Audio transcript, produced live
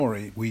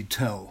story we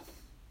tell.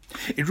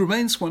 It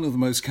remains one of the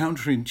most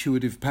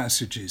counterintuitive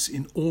passages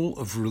in all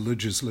of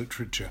religious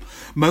literature.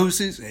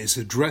 Moses is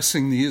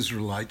addressing the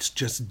Israelites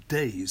just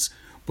days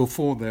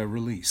before their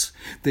release.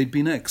 They'd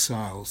been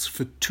exiles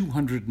for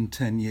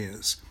 210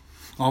 years.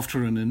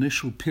 After an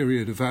initial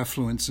period of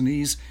affluence and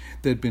ease,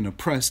 they'd been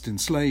oppressed,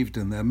 enslaved,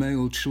 and their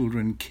male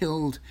children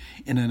killed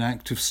in an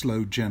act of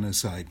slow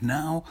genocide.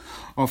 Now,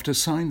 after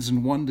signs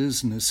and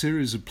wonders and a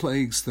series of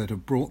plagues that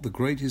have brought the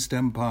greatest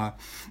empire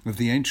of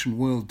the ancient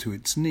world to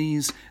its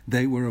knees,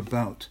 they were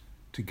about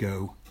to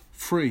go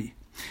free.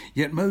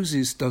 Yet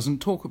Moses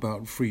doesn't talk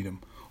about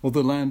freedom, or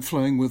the land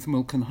flowing with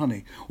milk and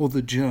honey, or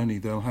the journey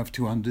they'll have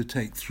to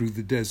undertake through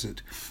the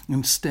desert.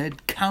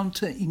 Instead,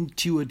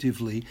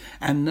 counterintuitively,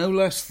 and no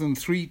less than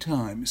 3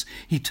 times,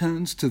 he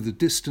turns to the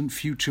distant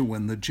future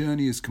when the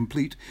journey is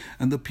complete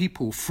and the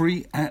people,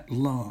 free at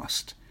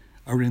last,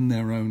 are in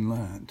their own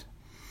land.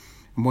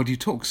 And what he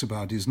talks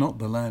about is not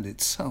the land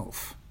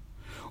itself,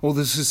 or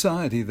the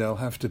society they'll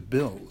have to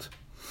build,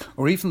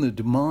 or even the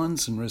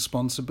demands and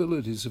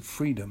responsibilities of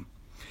freedom.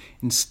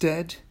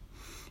 Instead,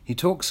 he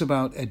talks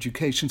about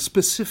education,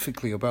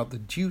 specifically about the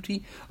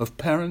duty of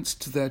parents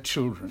to their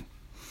children.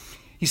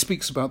 He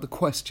speaks about the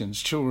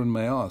questions children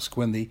may ask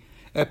when the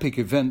epic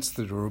events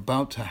that are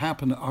about to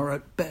happen are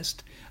at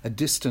best a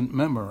distant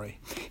memory.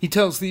 He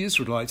tells the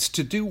Israelites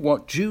to do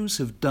what Jews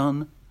have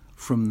done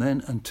from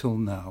then until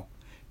now.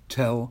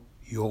 Tell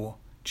your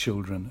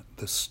children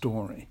the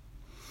story.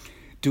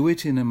 Do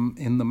it in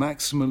the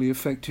maximally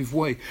effective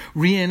way.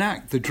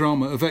 Reenact the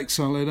drama of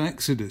exile and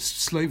exodus,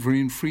 slavery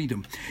and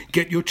freedom.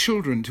 Get your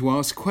children to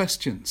ask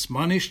questions.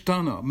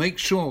 Manishtana. Make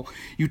sure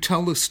you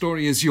tell the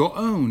story as your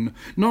own,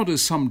 not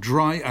as some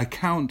dry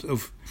account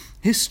of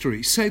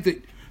history. Say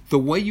that the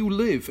way you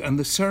live and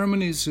the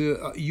ceremonies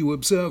you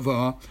observe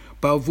are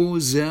Bavo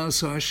Zer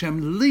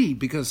Hashem Li,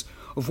 because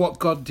of what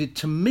God did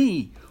to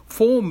me,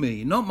 for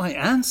me, not my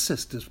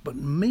ancestors, but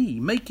me.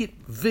 Make it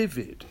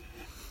vivid.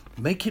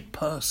 Make it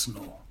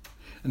personal,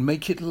 and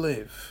make it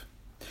live.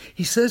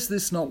 He says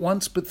this not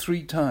once but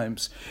 3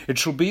 times. It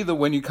shall be that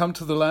when you come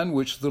to the land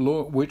which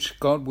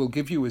God will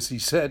give you, as he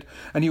said,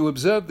 and you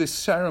observe this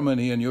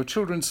ceremony, and your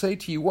children say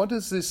to you, what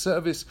does this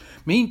service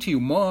mean to you?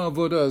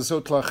 Mo'avodah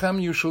zot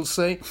lachem, you shall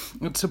say,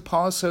 it's a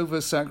Passover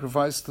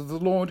sacrifice to the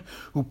Lord,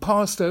 who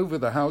passed over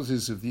the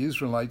houses of the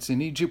Israelites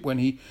in Egypt when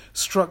he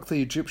struck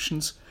the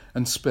Egyptians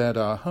and spared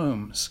our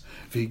homes.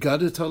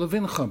 V'higadat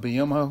alavincha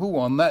b'yom hahu,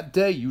 on that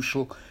day you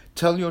shall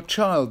tell your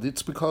child,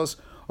 it's because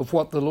of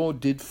what the Lord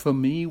did for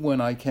me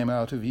when I came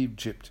out of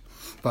Egypt.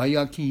 In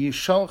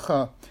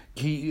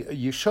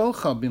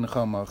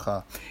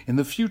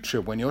the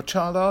future, when your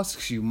child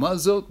asks you,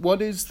 Mazot,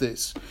 what is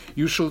this?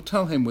 You shall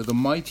tell him, with a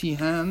mighty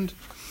hand,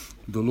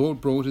 the Lord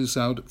brought us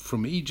out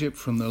from Egypt,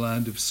 from the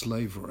land of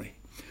slavery.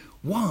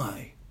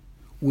 Why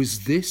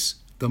was this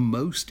the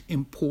most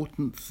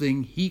important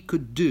thing he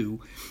could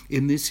do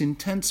in this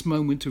intense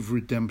moment of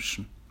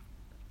redemption?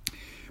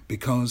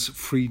 Because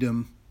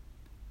freedom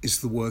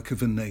is the work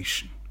of a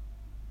nation,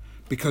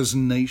 because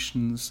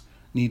nations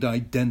need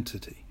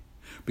identity,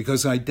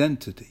 because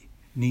identity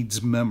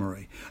needs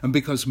memory, and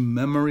because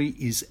memory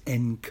is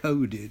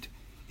encoded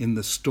in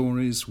the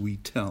stories we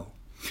tell.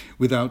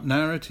 Without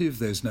narrative,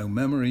 there's no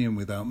memory, and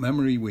without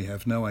memory, we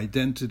have no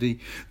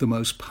identity. The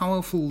most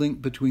powerful link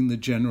between the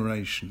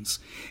generations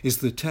is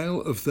the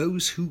tale of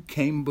those who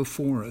came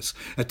before us,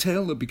 a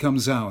tale that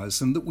becomes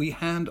ours and that we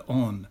hand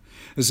on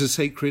as a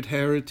sacred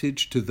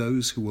heritage to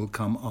those who will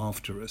come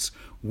after us.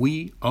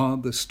 We are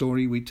the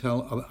story we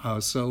tell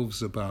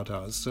ourselves about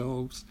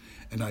ourselves,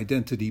 and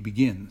identity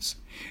begins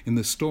in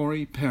the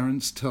story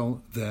parents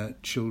tell their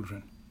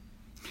children.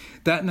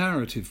 That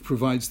narrative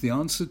provides the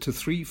answer to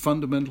 3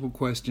 fundamental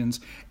questions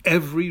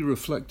every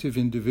reflective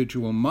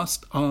individual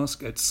must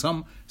ask at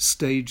some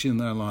stage in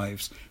their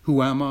lives.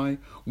 Who am I?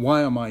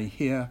 Why am I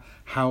here?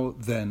 How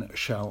then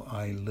shall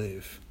I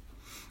live?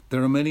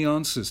 There are many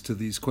answers to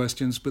these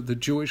questions, but the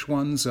Jewish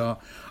ones are,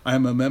 I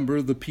am a member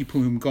of the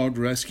people whom God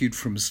rescued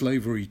from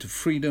slavery to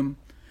freedom.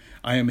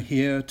 I am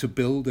here to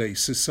build a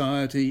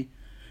society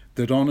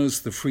that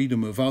honors the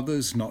freedom of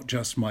others, not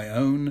just my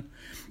own,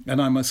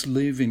 and I must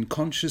live in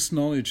conscious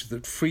knowledge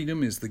that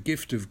freedom is the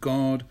gift of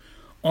God,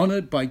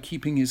 honored by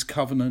keeping his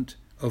covenant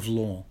of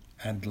law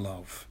and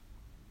love.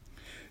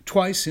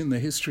 Twice in the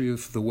history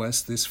of the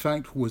West, this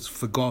fact was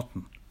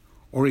forgotten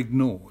or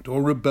ignored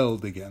or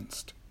rebelled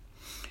against.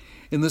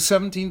 In the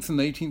 17th and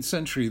 18th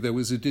century, there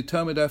was a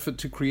determined effort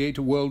to create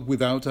a world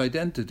without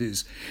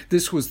identities.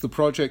 This was the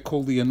project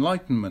called the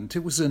Enlightenment.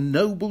 It was a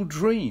noble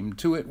dream.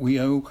 To it we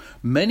owe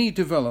many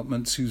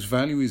developments whose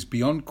value is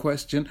beyond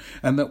question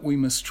and that we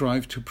must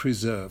strive to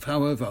preserve.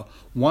 However,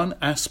 one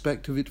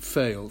aspect of it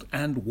failed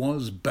and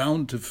was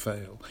bound to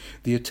fail: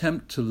 the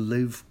attempt to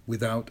live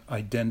without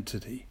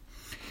identity.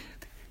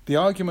 The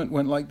argument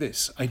went like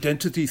this.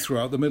 Identity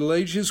throughout the Middle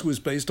Ages was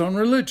based on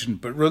religion,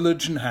 but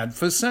religion had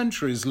for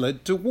centuries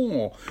led to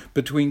war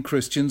between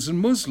Christians and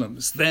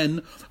Muslims.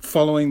 Then,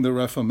 following the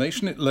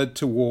Reformation, it led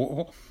to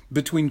war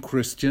between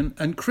Christian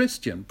and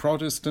Christian,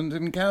 Protestant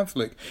and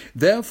Catholic.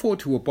 Therefore,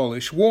 to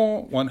abolish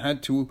war, one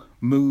had to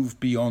move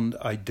beyond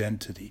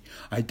identity.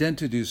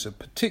 Identities are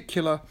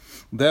particular,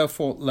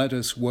 therefore let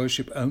us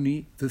worship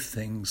only the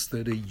things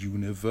that are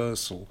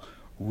universal: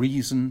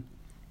 reason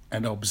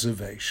and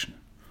observation,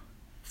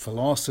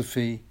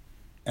 philosophy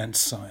and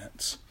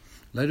science.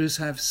 Let us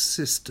have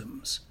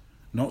systems,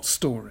 not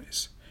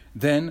stories.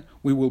 Then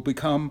we will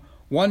become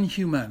one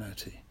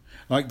humanity,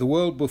 like the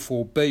world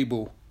before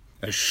Babel,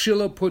 as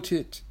Schiller put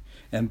it,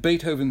 and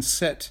Beethoven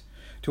set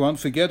to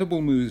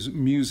unforgettable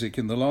music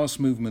in the last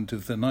movement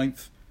of the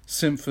Ninth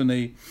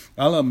Symphony: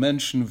 Alle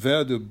Menschen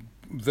werden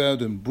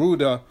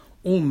Brüder,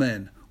 all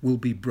men will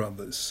be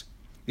brothers.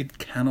 It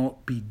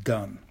cannot be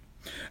done,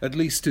 at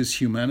least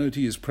as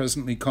humanity is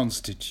presently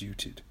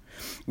constituted.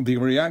 The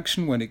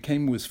reaction when it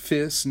came was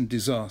fierce and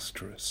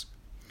disastrous.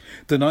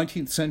 The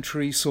 19th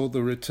century saw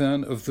the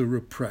return of the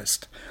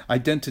repressed.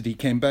 Identity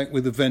came back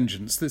with a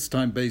vengeance, this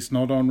time based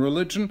not on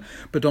religion,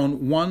 but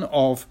on one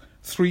of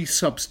three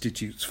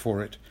substitutes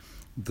for it: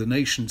 the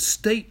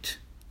nation-state,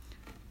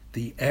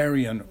 the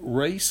Aryan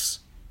race,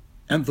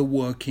 and the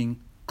working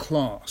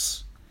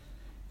class.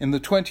 In the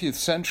 20th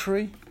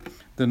century,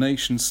 the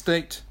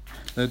nation-state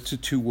led to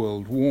 2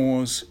 world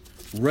wars,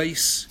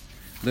 race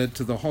led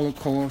to the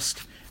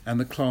Holocaust, and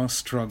the class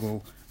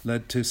struggle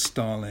led to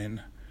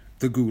Stalin,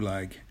 the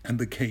Gulag, and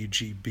the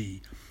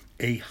KGB.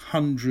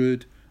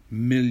 100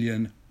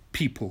 million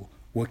people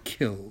were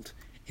killed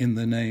in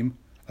the name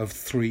of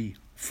 3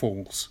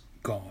 false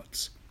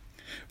gods.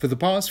 For the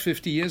past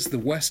 50 years, the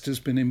West has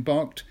been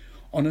embarked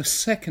on a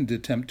second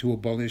attempt to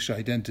abolish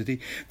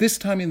identity, this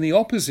time in the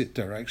opposite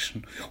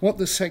direction. What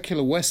the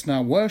secular West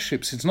now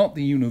worships is not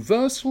the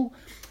universal,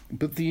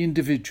 but the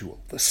individual,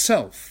 the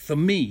self, the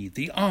me,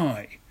 the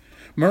I.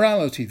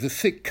 Morality, the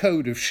thick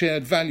code of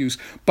shared values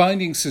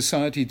binding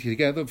society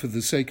together for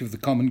the sake of the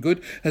common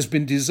good, has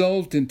been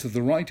dissolved into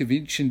the right of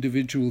each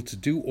individual to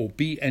do or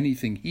be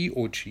anything he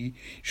or she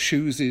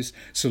chooses,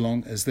 so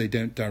long as they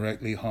don't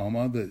directly harm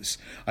others.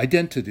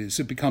 Identities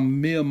have become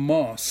mere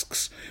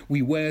masks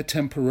we wear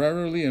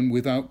temporarily and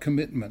without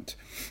commitment.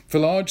 For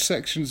large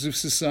sections of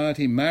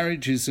society,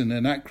 marriage is an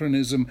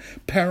anachronism,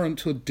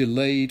 parenthood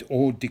delayed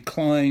or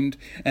declined,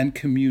 and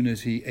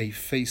community a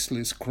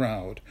faceless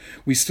crowd.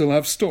 We still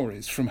have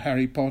stories, from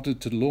Harry Potter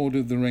to Lord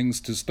of the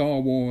Rings to Star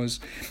Wars,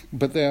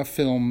 but they are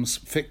films,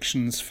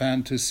 fictions,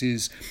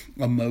 fantasies,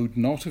 a mode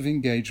not of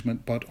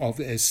engagement but of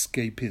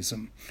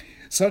escapism.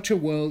 Such a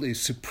world is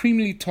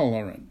supremely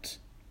tolerant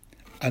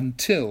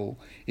until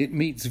it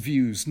meets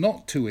views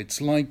not to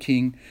its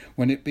liking,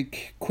 when it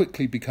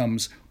quickly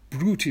becomes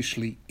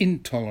brutishly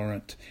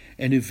intolerant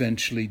and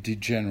eventually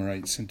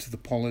degenerates into the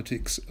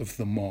politics of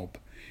the mob.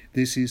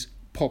 This is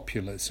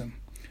populism,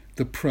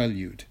 the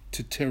prelude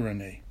to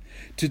tyranny.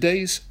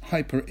 Today's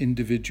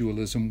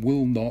hyper-individualism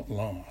will not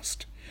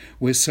last.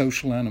 We're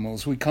social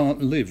animals. We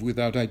can't live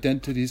without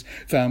identities,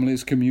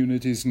 families,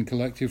 communities, and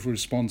collective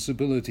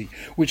responsibility,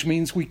 which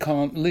means we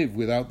can't live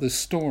without the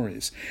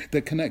stories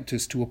that connect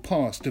us to a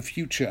past, a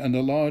future, and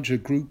a larger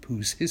group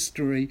whose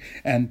history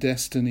and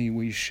destiny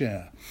we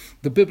share.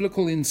 The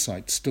biblical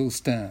insight still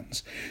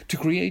stands. To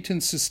create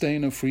and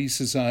sustain a free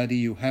society,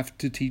 you have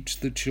to teach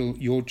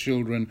your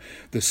children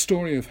the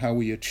story of how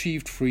we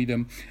achieved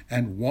freedom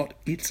and what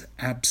its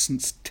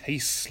absence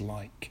tastes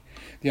like.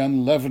 The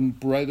unleavened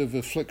bread of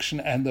affliction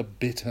and the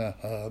bitter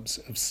herbs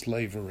of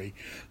slavery.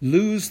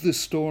 Lose the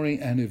story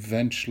and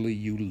eventually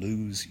you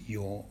lose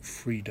your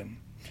freedom.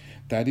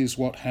 That is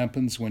what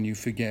happens when you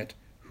forget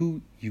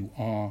who you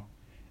are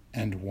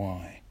and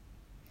why.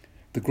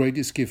 The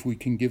greatest gift we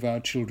can give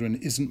our children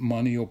isn't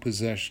money or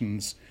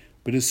possessions,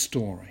 but a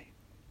story.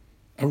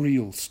 A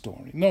real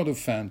story, not a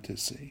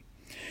fantasy.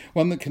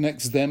 One that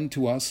connects them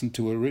to us and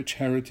to a rich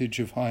heritage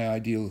of high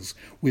ideals.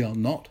 We are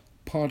not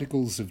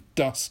particles of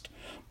dust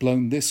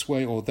blown this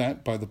way or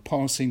that by the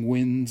passing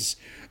winds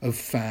of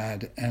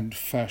fad and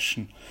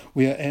fashion.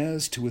 We are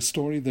heirs to a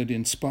story that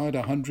inspired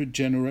 100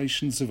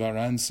 generations of our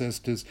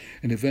ancestors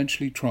and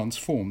eventually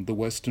transformed the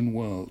Western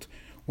world.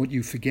 What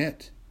you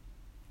forget,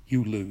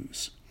 you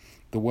lose.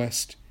 The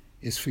West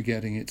is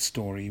forgetting its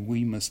story.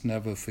 We must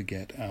never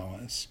forget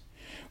ours.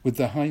 With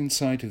the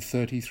hindsight of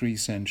 33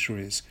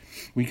 centuries,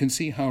 we can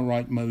see how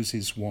right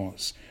Moses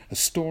was. A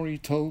story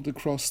told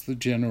across the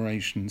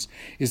generations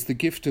is the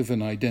gift of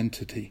an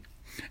identity.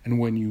 And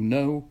when you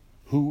know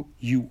who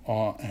you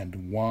are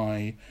and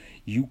why,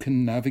 you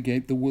can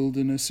navigate the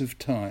wilderness of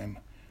time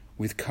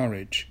with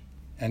courage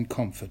and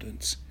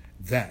confidence.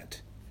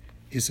 That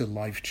is a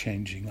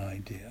life-changing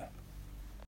idea.